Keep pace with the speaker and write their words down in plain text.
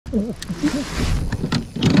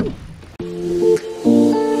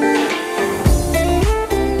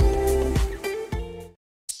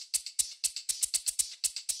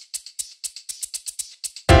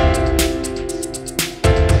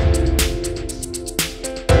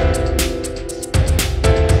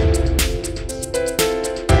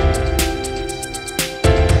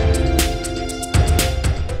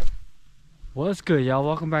What's good, y'all?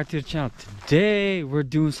 Welcome back to the channel. Today we're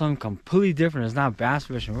doing something completely different. It's not bass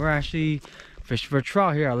fishing. We're actually fishing for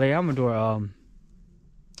trout here at Lake Amador.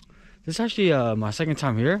 This is actually my second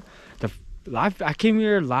time here. I came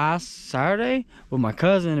here last Saturday with my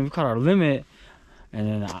cousin and we caught our limit, and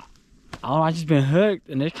then I don't know, I just been hooked,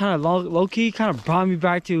 and it kind of low-key kind of brought me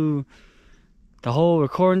back to the whole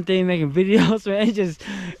recording thing, making videos, man.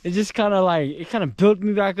 It just kind of like, it kind of built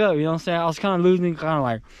me back up, you know what I'm saying? I was kind of losing kind of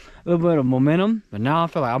like a little bit of momentum, but now I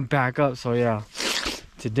feel like I'm back up. So yeah,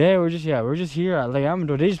 today we're just here at Lake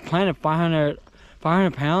Amador. They just planted 500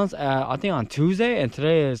 pounds I think on Tuesday, and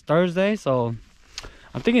today is Thursday, so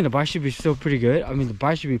I'm thinking the bite should be still pretty good. I mean, the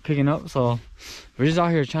bite should be picking up, so we're just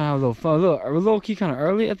out here trying to have a little fun. A little key kind of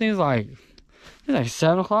early. I think it's like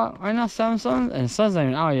 7 o'clock right now, 7 something, and the sun's not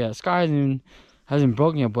even out yet. Sky hasn't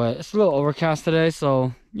broken yet, but it's a little overcast today,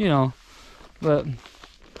 so you know, but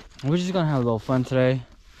we're just gonna have a little fun today.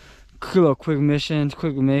 Little quick missions,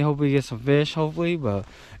 hopefully get some fish, hopefully. But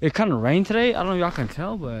it kind of rained today. I don't know if y'all can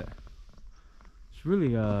tell, but it's really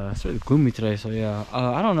gloomy today. So yeah,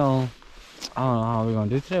 I don't know how we're gonna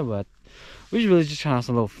do today, but we're really just trying to have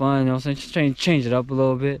some little fun, you know what I'm saying? Just trying to change it up a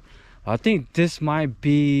little bit. I think this might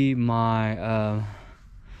be my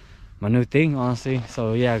my new thing, honestly.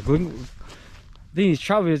 So yeah, these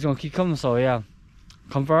trout videos gonna keep coming, so yeah,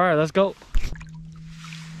 come for it. Let's go.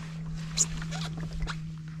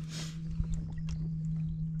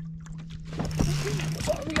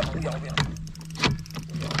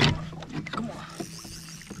 Come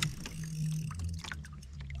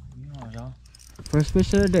on. Y'all. First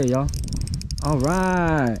fish of the day, y'all. All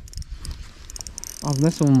right. I was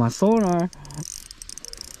messing with my sonar.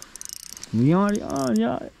 We already on,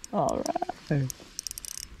 y'all. All right.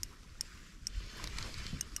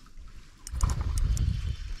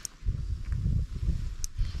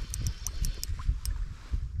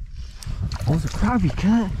 Oh, it's a crappie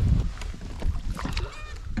cut.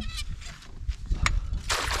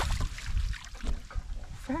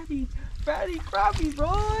 Fatty crappie,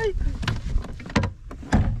 boy.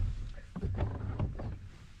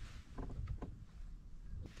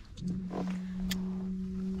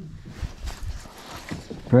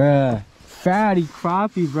 Bruh, fatty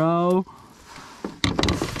crappie, bro.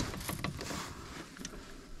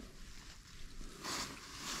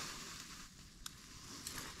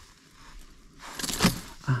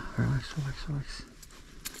 Relax.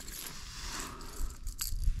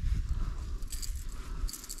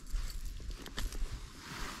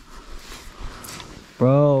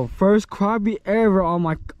 Bro, first crappie ever on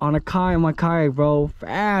my kayak, bro.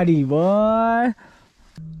 Fatty, boy.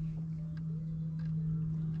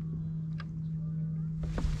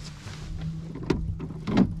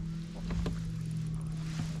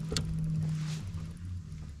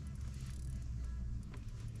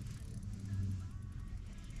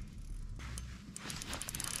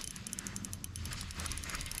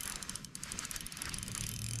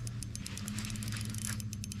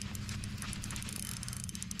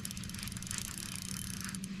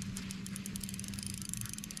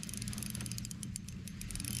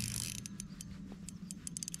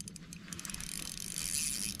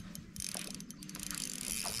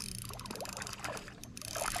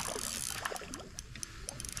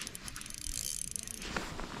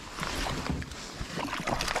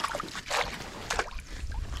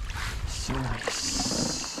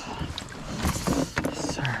 Yes.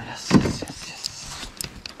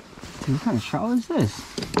 Dude, what kind of trout is this?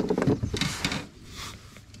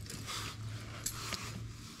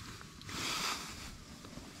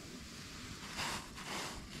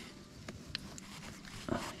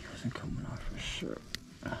 Oh, he wasn't coming off for sure.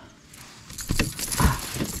 Oh,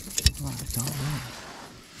 it's all right.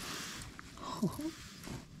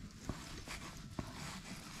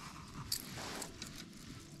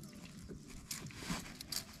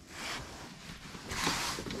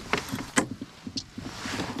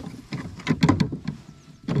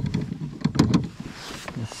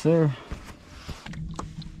 Yes, sir.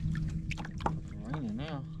 It's raining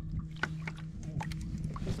now.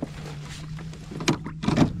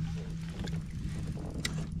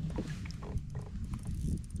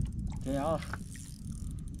 Yeah, I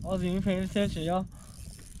wasn't even paying attention, y'all.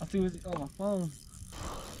 I see what's on my phone.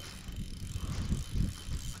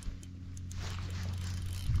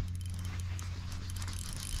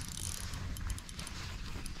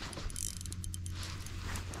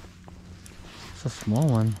 It's a small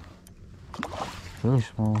one. Really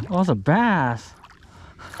small. Oh, it's a bass.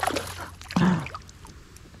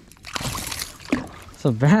 It's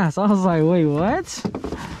a bass. I was like, wait, what?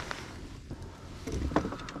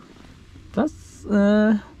 That's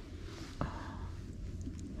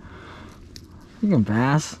you can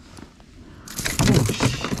bass.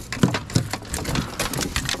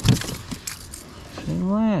 Oh,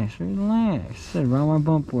 relax, relax. Sit around my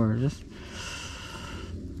bumper. Just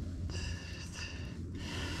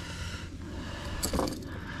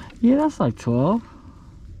yeah, that's like 12.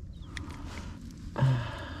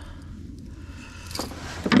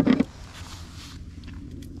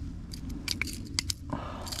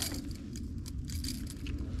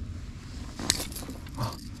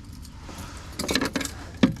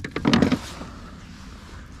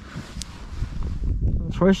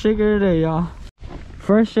 First shaker of the day, y'all.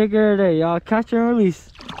 First shaker of the day, y'all. Catch and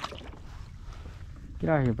release.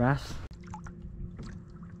 Get out of here, bass.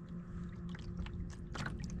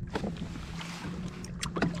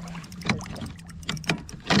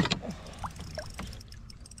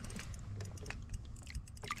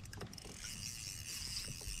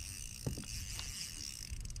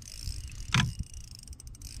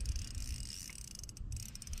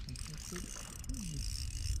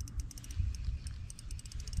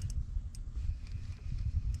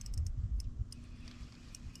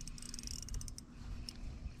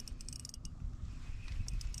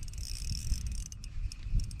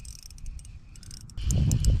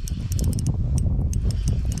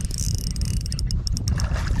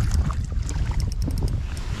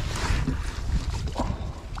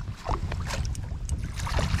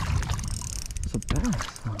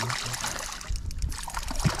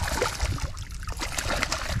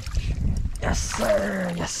 Yes,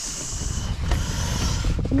 sir. Yes.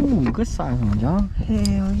 Ooh, good size one, y'all.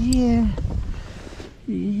 Hell yeah.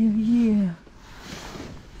 Hell yeah.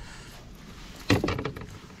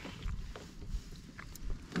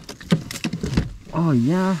 Oh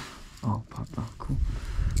yeah. Oh, popped off. Cool.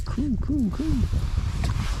 Cool, cool, cool.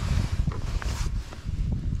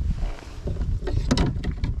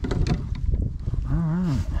 All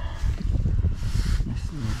right. Nice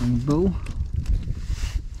little bow.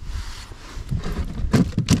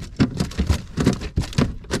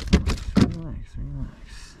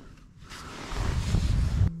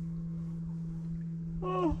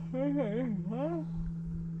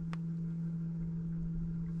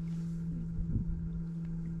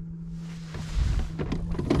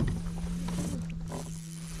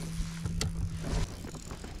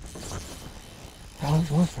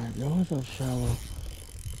 What's that? Yo, what's up, shallow?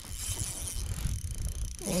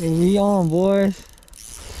 What are we on, boys?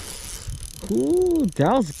 Ooh,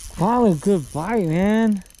 that was probably a good bite,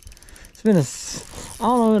 man. It's been I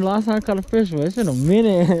don't know when the last time I caught a fish, but it's been a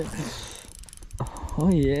minute.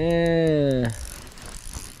 Oh, yeah.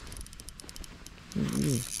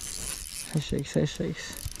 Head shakes, head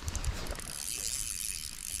shakes.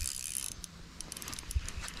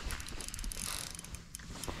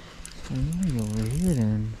 So maybe over here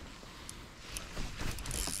then.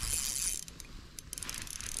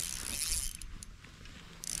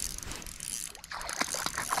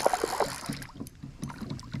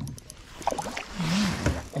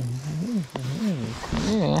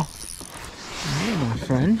 Yeah. Yeah, my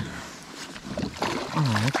friend.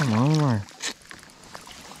 Oh, come on, man.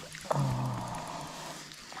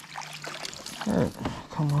 Oh.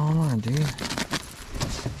 Come on, dude.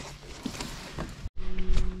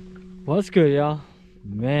 What's good, y'all?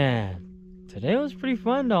 Man, today was pretty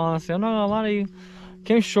fun though, honestly. I'm not gonna lie to you.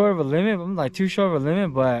 Came short of a limit. I'm like too short of a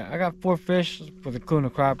limit, but I got 4 fish with including a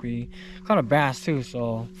crappie. Caught a bass too,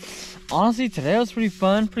 so honestly today was pretty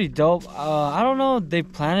fun, pretty dope. I don't know if they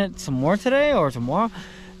planted some more today or tomorrow.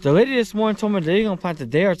 The lady this morning told me they're gonna plant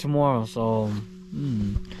today or tomorrow, so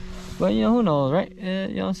but you know, who knows, right? You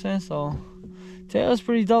know what I'm saying? So today was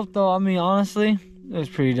pretty dope though. I mean, honestly, it was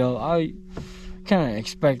pretty dope. I kind of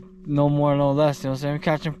expect no more, no less, you know what I'm saying? We're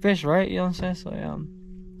catching fish, right? You know what I'm saying? So yeah.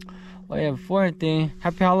 Well, yeah, before anything,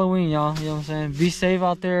 happy Halloween, y'all. You know what I'm saying? Be safe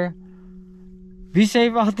out there. Be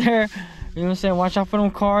safe out there. You know what I'm saying? Watch out for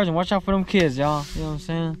them cars and watch out for them kids, y'all. You know what I'm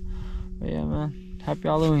saying? But yeah, man. Happy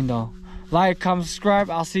Halloween, though. Like, comment, subscribe.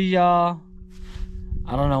 I'll see y'all,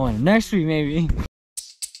 I don't know when. Next week, maybe.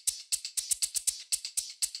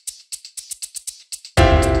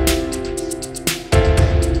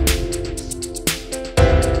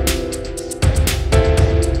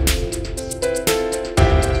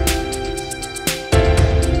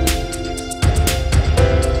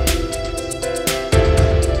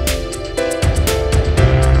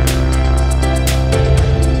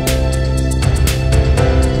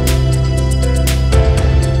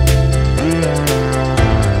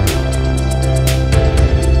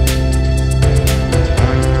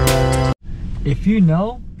 if you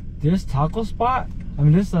know this taco spot, I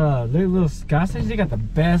mean this little gas station, they got the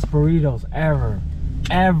best burritos ever.